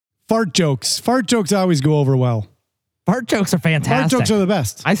Fart jokes. Fart jokes always go over well. Fart jokes are fantastic. Fart jokes are the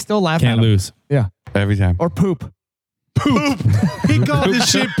best. I still laugh at Can't them. lose. Yeah. Every time. Or poop. Poop. He called this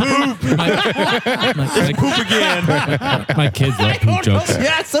shit poop. Poop again. My kids love poop jokes.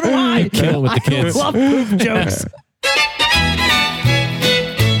 Yeah, so do I. Kill it with the kids. I love poop jokes.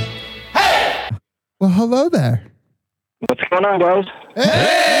 Well, hello there. What's going on, guys?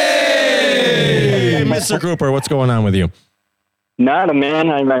 Hey, Mr. Cooper, what's going on with you? Nada, man.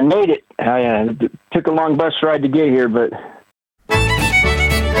 I made it. I took a long bus ride to get here, but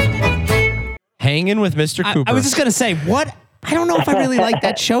Hanging with Mr. Cooper. I was just going to say, what? I don't know if I really like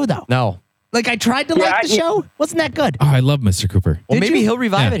that show, though. No. Like, I tried to like the show. Wasn't that good? Oh, I love Mr. Cooper. Well, Did maybe you? he'll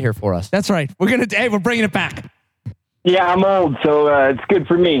revive it here for us. That's right. We're bringing it back. yeah, I'm old, so it's good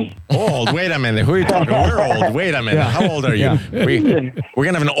for me. Old? Wait a minute. Who are you talking? We're old. Wait a minute. Yeah. How old are you? Yeah. We're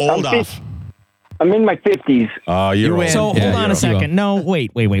going to have an old off. I'm in my 50s. Oh, you're old. So hold on a second. No,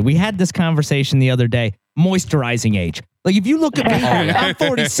 wait. We had this conversation the other day. Moisturizing age. Like, if you look at me, I'm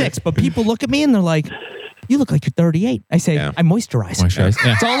 46, but people look at me and they're like, you look like you're 38. I say, I moisturize. Yeah.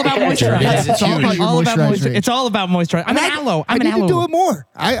 It's all about moisturizing. It's all about your moisturizer. It's all about moisturizing. I'm an aloe. I need to do it more.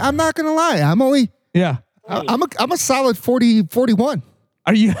 I'm not going to lie. I'm a solid 40, 41.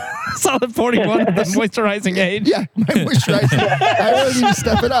 Are you solid 41 at the moisturizing age? Yeah, my moisturizer. I really need to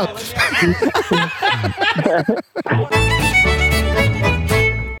step it up.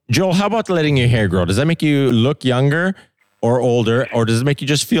 Joel, how about letting your hair grow? Does that make you look younger or older, or does it make you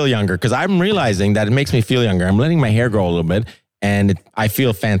just feel younger? Because I'm realizing that it makes me feel younger. I'm letting my hair grow a little bit, and I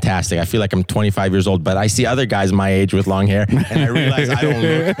feel fantastic. I feel like I'm 25 years old, but I see other guys my age with long hair, and I realize I don't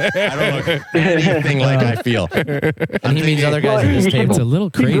look anything like I feel. And he means other guys at this It's table. a little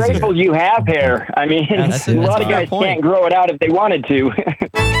Be crazy. grateful you have hair. I mean, that's a lot a of good guys point. can't grow it out if they wanted to.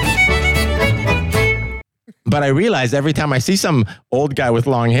 But I realize every time I see some old guy with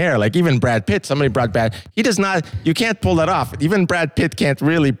long hair, like even Brad Pitt, somebody brought Brad, he does not, you can't pull that off. Even Brad Pitt can't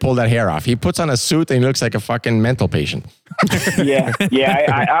really pull that hair off. He puts on a suit and he looks like a fucking mental patient. yeah,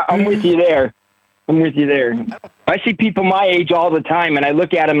 I'm with you there. I see people my age all the time, and I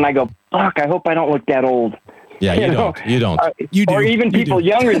look at them and I go, fuck, I hope I don't look that old. Yeah, you don't. You don't. You do. Or even You people do.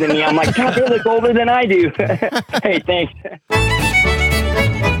 younger than me. I'm like, God, they look older than I do. Hey, thanks.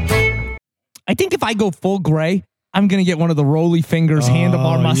 I think if I go full gray, I'm going to get one of the roly fingers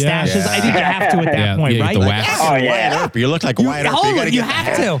handlebar mustaches. yes. I think you have to at that point, you right? get the wax. Oh, yeah. Wyatt Earp. You look like Wyatt Earp. hold gotta on, you get the have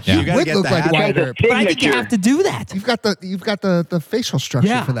hat. to. Yeah. You gotta Would get look the like hat. Wyatt Earp. But I think you have to do that. You've got the facial structure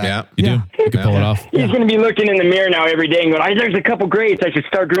Yeah. for that. Yeah. You do. You can pull it off. He's going to be looking in the mirror now every day and going, there's a couple grades. I should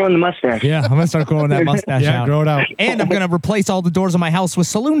start growing the mustache. Yeah, I'm going to start growing that mustache Yeah, out. grow it out. And I'm going to replace all the doors of my house with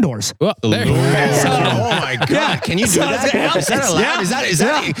saloon doors. Oh, there. Oh my God! Can you do that? Is that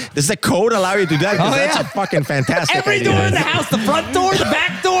allowed? Does the code allow you to do that? Because that's a fucking fantastic Every idea. door in the house, the front door, the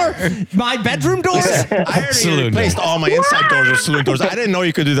back door, my bedroom doors. I already replaced all my inside doors with saloon doors. I didn't know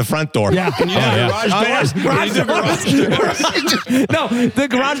you could do the front door. Yeah. Can you do garage doors? Can you do garage doors? No, the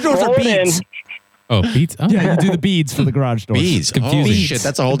garage doors are Roll it in. beads. Oh, beats. Oh. Yeah, you do the beads for the garage doors. Beads. Confusing. Holy shit,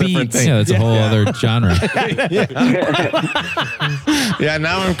 that's a whole different Beads. thing. Yeah, that's a whole other genre. Yeah,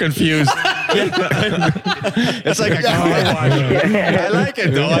 now I'm confused. It's like a car wash. I like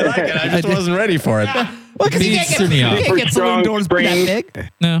it though. I like it. I just wasn't ready for it. Well, because you Beads can't turn me off. get saloon Strong doors that springs. big.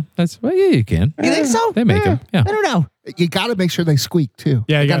 No, that's well, yeah, you can. You think so? They make them. Yeah. I don't know. You got to make sure they squeak too.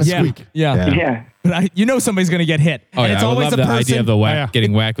 Yeah, you got to gotta- squeak. Yeah. Yeah. But you know somebody's going to get hit. Oh and yeah, it's I would always love a the person. idea of the whack, yeah.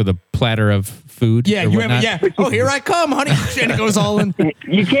 getting whacked with a platter of food. Yeah, or you have whatnot. yeah. Oh, here I come, honey. And it goes all in.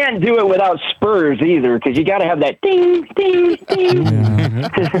 You can't do it without spurs either, because you got to have that ding, ding, ding.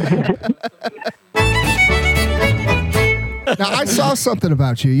 Now, I saw something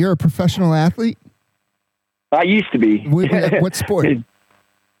about you. You're a professional athlete. I used to be. What sport?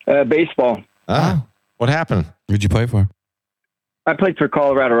 Baseball. What happened? Who'd you play for? I played for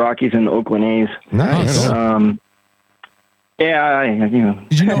Colorado Rockies and the Oakland A's. Nice. Yeah,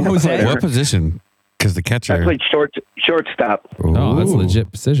 Did you know Jose? What position? Because the catcher. I played shortstop. Oh, that's a Ooh.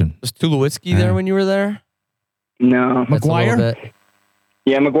 legit position. Was Tulowitzki there when you were there? No. That's a little McGuire? bit.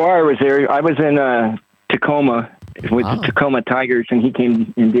 Yeah, McGuire was there. I was in Tacoma with the Tacoma Tigers, and he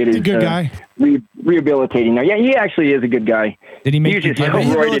came and did his He's a good guy. rehabilitating there. Yeah, he actually is a good guy. Did he He make was you just give so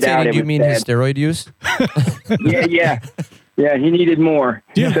it? roided out. It Do you was mean his bad. steroid use? Yeah, he needed more.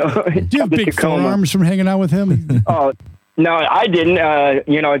 Do you So, have the big Tacoma. forearms from hanging out with him? Oh, no, I didn't.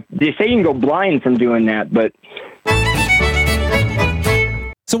 They say you can go blind from doing that, but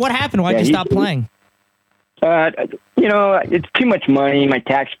So what happened? Why'd Yeah, you he- stop playing? It's too much money. My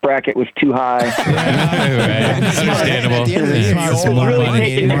tax bracket was too high. Understandable. More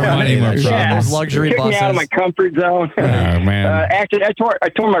money, more Those problems. luxury Took me out of buses. my comfort zone. Oh, man. Actually, I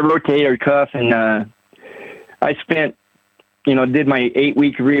tore my rotator cuff, and I spent, did my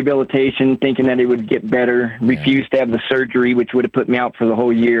 8-week rehabilitation, thinking that it would get better. Refused to have the surgery, which would have put me out for the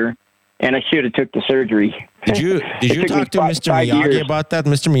whole year. And I should have took the surgery. Did you took talk me to five Mr. Miyagi years. about that?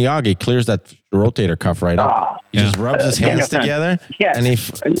 Mr. Miyagi clears that rotator cuff right up. He just rubs his hands together, Yeah. and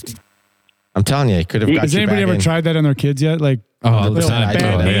I'm telling you, he could have got Has you anybody back ever in. tried that on their kids yet? Like, All the little time.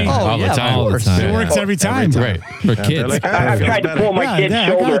 bad knee. All the yeah, time. of All the course. time. It works every time. Right. For kids. like, I've tried to pull my Yeah, kid's yeah, I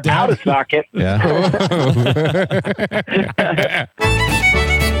got shoulder it down. out of socket. Yeah.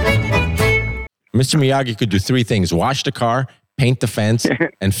 Mr. Miyagi could do 3 things: wash the car, paint the fence,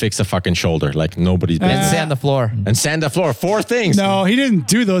 and fix a fucking shoulder like nobody's And business. sand the floor. And sand the floor. 4 things. No, he didn't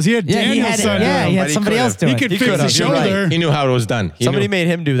do those. He had Yeah, he Daniel's had it. son do Yeah, them. he but had he somebody could've. else do He it. could He fix could've. the You're right. shoulder. He knew how it was done. He Somebody knew. made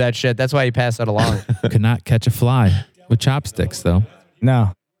him do that shit. That's why he passed that along. Could not catch a fly with chopsticks, though.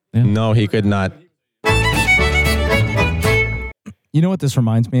 No. No, he could not. You know what this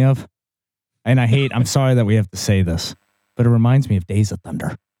reminds me of? And I'm sorry that we have to say this, but it reminds me of Days of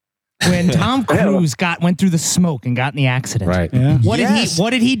Thunder. When Tom Cruise went through the smoke and got in the accident. Right. Yeah. What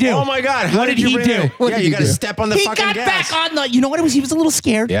did he do? Oh my God! How What did he you bring do? that? Yeah, you got to step on the He fucking got gas. back on the. You know what it was? He was a little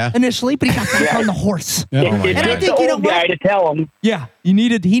scared Yeah. but he got back on the horse. Yeah. It And I took think, the you know old guy what? to tell him. Yeah, he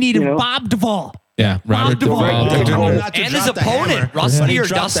needed know? Bob Duvall. Yeah. Robert Duvall. Duvall. They told him not to And drop his the opponent, hammer. Rusty He or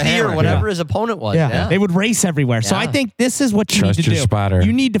dropped the Dusty or hammer. whatever his opponent was. Yeah. They would race everywhere. So Yeah. I think this is what you Trust need to your do. spotter.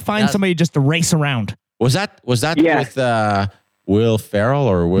 You need to find Yeah. somebody just to race around. Was that Yeah. with Will Ferrell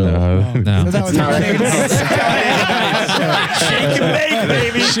or Will? No. That was Shake and bake,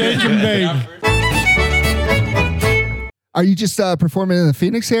 baby. Shake and bake. Are you just performing in the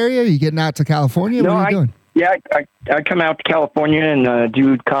Phoenix area? Are you getting out to California? No, what are you doing? Yeah, I come out to California and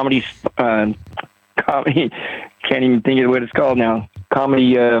do comedy. Comedy. Can't even think of what it's called now.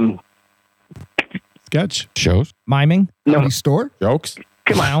 Comedy. Sketch. Shows. Miming? No, Comedy store? Jokes.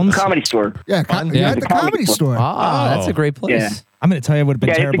 Clowns? comedy store. Yeah, you're at the comedy store. Ah, that's a great place. Yeah. I'm going to tell you, it would have been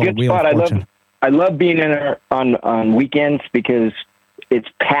Yeah, it's a terrible at good Wheel spot. of Fortune. I love being in there on weekends because it's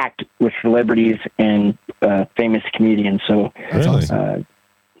packed with celebrities and famous comedians. So, Really?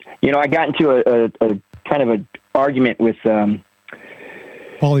 I got into a kind of an argument with.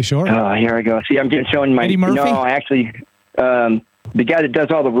 Pauly Shore. Here I go. See, I'm getting showing my. Eddie Murphy? No, actually, the guy that does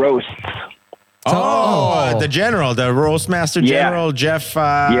all the roasts. The general, the roast master general, Jeff.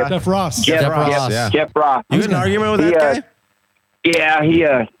 Jeff Ross. Jeff Ross. Yeah. Jeff Ross. You had an argument with that guy?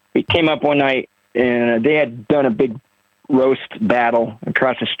 Yeah, he came up one night and they had done a big roast battle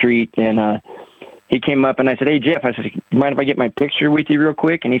across the street, and he came up and I said, "Hey Jeff," I said, "You mind if I get my picture with you real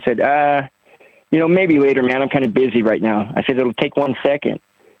quick?" And he said, maybe later, man. I'm kind of busy right now." I said, "It'll take 1 second."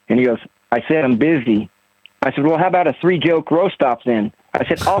 And he goes, "I said I'm busy." I said, "Well, how about a 3-joke roast off then?" I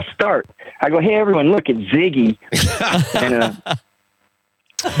said, "I'll start." I go, "Hey, everyone, look, it's Ziggy."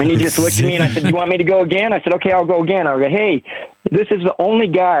 And he just looked at me and I said, "You want me to go again?" I said, "Okay, I'll go again." I go, "Hey, this is the only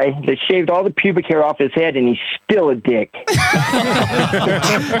guy that shaved all the pubic hair off his head and he's still a dick."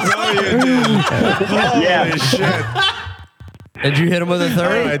 Yeah. Holy shit. Did you hit him with a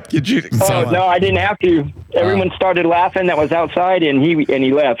third? Oh, no, I didn't have to. Everyone started laughing that was outside and he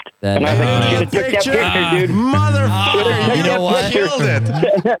left. And I was like, "You should have took that picture, dude." Motherfucker. You know what? Killed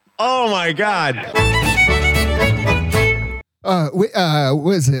it. Oh my God.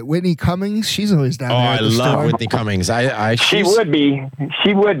 What is it? Whitney Cummings? She's always down Oh, there. I at the love store. Whitney Cummings. She would be.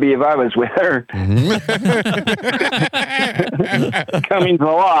 She would be if I was with her. Cummings a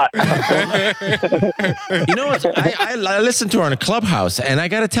lot. You know what? I listened to her on a Clubhouse, and I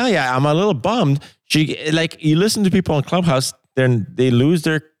got to tell you, I'm a little bummed. You listen to people on Clubhouse, then they lose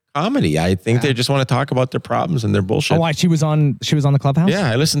their comedy. I think they just want to talk about their problems and their bullshit. Oh, why? She was on the Clubhouse? Yeah,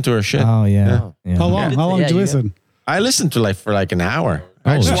 I listened to her shit. Oh, yeah. How long? How long did you listen? I listened to for like an hour.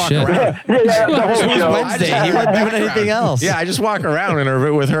 I Holy just walk shit. around. Yeah, the whole It was show. Wednesday. He wasn't doing anything else. Yeah, I just walk around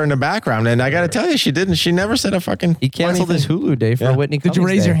with her in the background, and I got to tell you, she never said a fucking. He canceled funny his thing. Hulu day for Yeah. Whitney Did you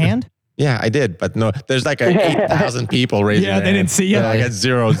Cummings raise Day. your hand? Yeah, I did, but no, there's like 8,000 people raising. Yeah, their they hand. didn't see you. I got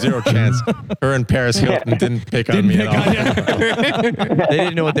zero chance. Her and Paris Hilton didn't pick on me at all. They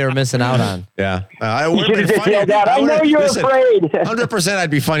didn't know what they were missing out on. Yeah, I You would should have have been just funnier. yelled out, "I know you're afraid." 100%, I'd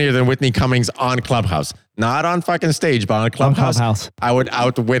be funnier than Whitney Cummings on Clubhouse. Not on fucking stage, but on Clubhouse. Clubhouse. I would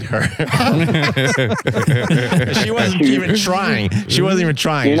outwit her. She wasn't even trying. She wasn't even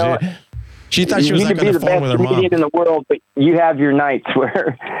trying. You know, She thought she you was could like on be the the phone best with her mom. comedian in the world, but you have your nights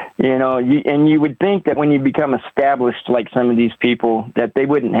where, and you would think that when you become established like some of these people, that they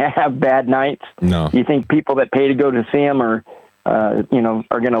wouldn't have bad nights. No. You think people that pay to go to see them are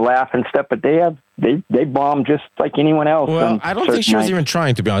going to laugh and stuff, but they bomb just like anyone else. Well, I don't think she was even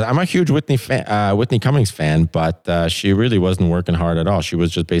trying, to be honest. I'm a huge Whitney Cummings fan, but she really wasn't working hard at all. She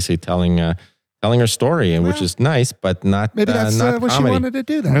was just basically telling her story, and which is nice, but not Maybe that's not what she comedy. wanted to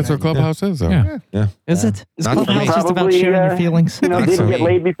do. That That's night. what Clubhouse is, though. Yeah. Is it? Is Not for Clubhouse me. just about Probably, sharing your feelings? Not didn't for get me.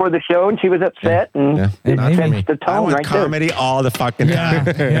 laid before the show, and she was upset, and Yeah, it not for sets me. the I tone want right comedy all the fucking time.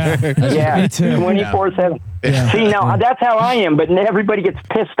 Yeah, Me too. 24/7. See, now that's how I am, but everybody gets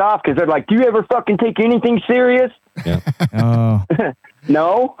pissed off because they're like, "Do you ever fucking take anything serious?" Oh.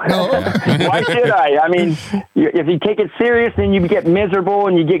 No. Why should I? I mean, if you take it serious, then you get miserable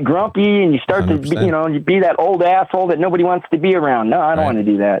and you get grumpy and you start to, 100%. you be that old asshole that nobody wants to be around. No, I don't want to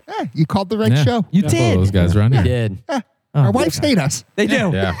do that. Yeah, you called the right Yeah. show. You Follow did. those guys around You here. did. Our wives hate us. They do.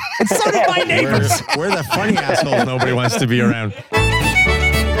 Yeah. And so did my neighbors. We're the funny assholes nobody wants to be around.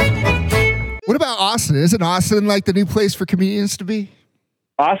 What about Austin? Isn't Austin like the new place for comedians to be?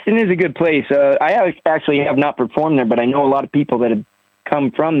 Austin is a good place. I actually have not performed there, but I know a lot of people that have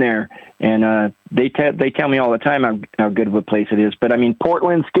come from there, and they tell me all the time how good of a place it is. But I mean,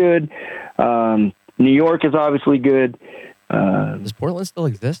 Portland's good. New York is obviously good. Does Portland still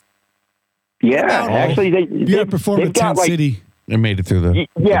exist? Yeah, actually, You got to perform they've in got, Tent like, City. It made it through the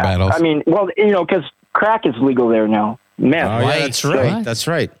battles. I mean, well, because crack is legal there now. Meth. Oh, yeah, that's right. That's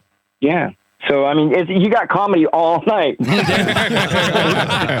right. Yeah. So, I mean, you got comedy all night. Yes,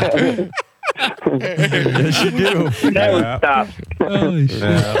 you do. Never stop. Holy shit.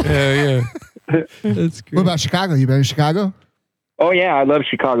 yeah. That's great. What about Chicago? You been in Chicago? Oh, yeah, I love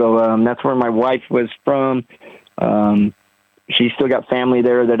Chicago. That's where my wife was from. She's still got family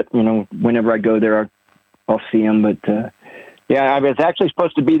there that, whenever I go there, I'll see them. But, yeah, I was actually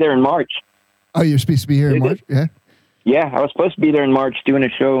supposed to be there in March. Oh, you're supposed to be here in March? Yeah. Yeah, I was supposed to be there in March doing a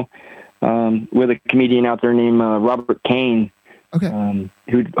show with a comedian out there named Robert Kane, Okay.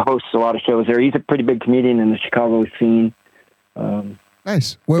 who hosts a lot of shows there. He's a pretty big comedian in the Chicago scene.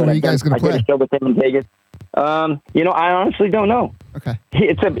 Nice. Where But were you guys going to I did play? a show with him in Vegas. I honestly don't know. Okay.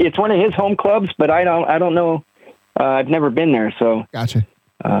 It's one of his home clubs, but I don't know. I've never been there, so Gotcha.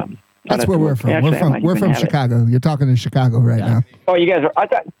 That's That's where we're from. Actually, I might We're even from have it. Chicago. You're talking in Chicago right now. Oh, you guys are. I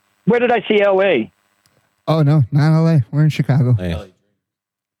thought. Where did I see L.A.? Oh, no, not LA. We're in Chicago. Yeah.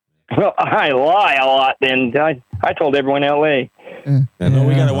 Well, I lie a lot. Then I told everyone L.A. I know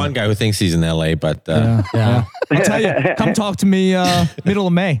we got one guy who thinks he's in LA, but Yeah. I'll tell you, come talk to me middle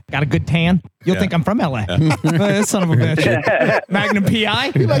of May. Got a good tan. You'll think I'm from LA. Son of a bitch. Magnum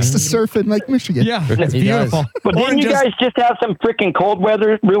PI. He likes to surf in Lake Michigan. Yeah, it's He does. beautiful. But didn't you guys just have some freaking cold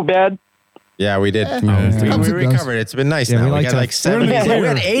weather real bad? yeah, we did. Comes We and goes. recovered. It's been nice now. we We like got to- like 70. Yeah, We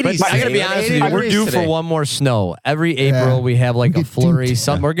had 80s. I gotta be honest with you, we're due for one more snow. Every April we have like We a get flurry.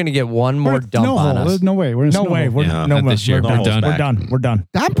 duped. We're gonna get one more dump no on hole. us. There's no way. We're in No snow way. hole. We're Yeah, no not way. this year. We're We're done. done. We're done. We're done.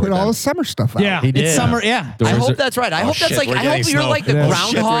 Don put all the summer stuff out. Yeah, He it's did. summer. Yeah. I hope are- that's right. I hope shit, that's like. we're I hope getting you're snow. like the Yeah. Oh,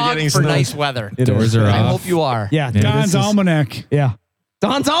 shit, we're groundhog getting for snow. nice weather. Doors are I off. hope you are. Yeah. Don's Almanac. Yeah.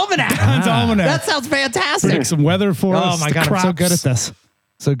 Don's Almanac. Don's Almanac. That sounds fantastic. Predict some weather for us. Oh my the God, I'm so crops. good at this.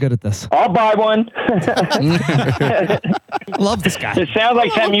 So good at this. I'll buy one. Love this guy. It sounds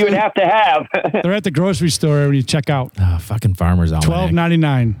like something you would have to have. They're at the grocery store when you check out. Fucking farmers out.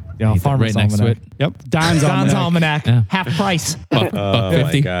 $12.99. Yeah, right Farmer's next to Almanac. it. Yep. Don's Don's Almanac. Almanac. Yeah. Half price. Buck Oh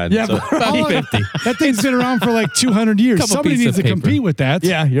 50. my God. Yeah, So- How long- That thing's been around for like 200 years. Couple Somebody pieces needs to of paper. compete with that.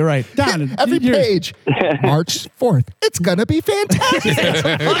 Yeah, you're right. Don, Every you're- page, March 4th. It's going to be fantastic.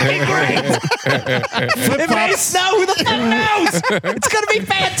 Fucking great. It may snow. Who the fuck knows? It's gonna be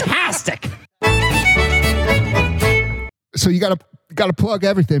fantastic. So you got to plug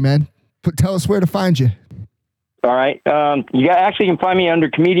everything, man. Tell us where to find you. All right. You actually can find me under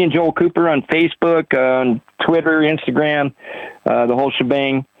Comedian Joel Cooper on Facebook, on Twitter, Instagram, the whole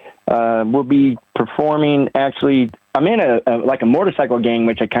shebang. We'll be performing. Actually, I'm in a motorcycle gang,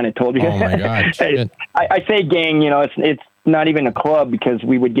 which I kind of told you. Oh my God. Shit. I say gang. It's not even a club because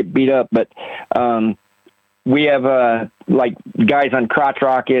we would get beat up, but we have like guys on crotch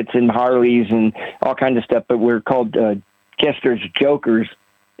rockets and Harleys and all kinds of stuff. But we're called Kester's Jokers.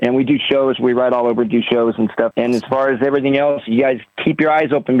 And we do shows. We ride all over, do shows and stuff. And as far as everything else, you guys keep your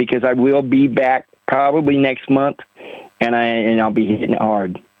eyes open because I will be back probably next month, and I'll be hitting it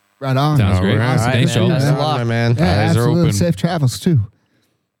hard. Right on. Sounds great. All right. Awesome. Thanks, man. Joel. Best of All right, luck. man. Yeah, Eyes are absolutely. open. Safe travels, too.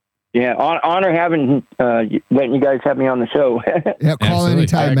 Yeah, honor having letting you guys have me on the show. Yeah, call Absolutely.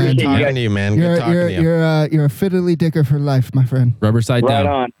 anytime, man. appreciate Talking to you, man. You're Good talking to you. you're a fiddly dicker for life, my friend. Rubber side Right down.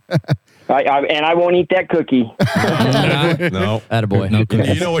 on. And I won't eat that cookie. No. Attaboy. No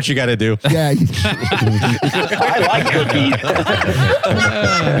cookies. You know what you got to do. Yeah. I like cookies.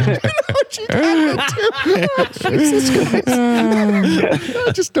 Jesus Christ.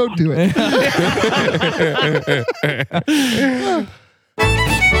 No, just don't do it.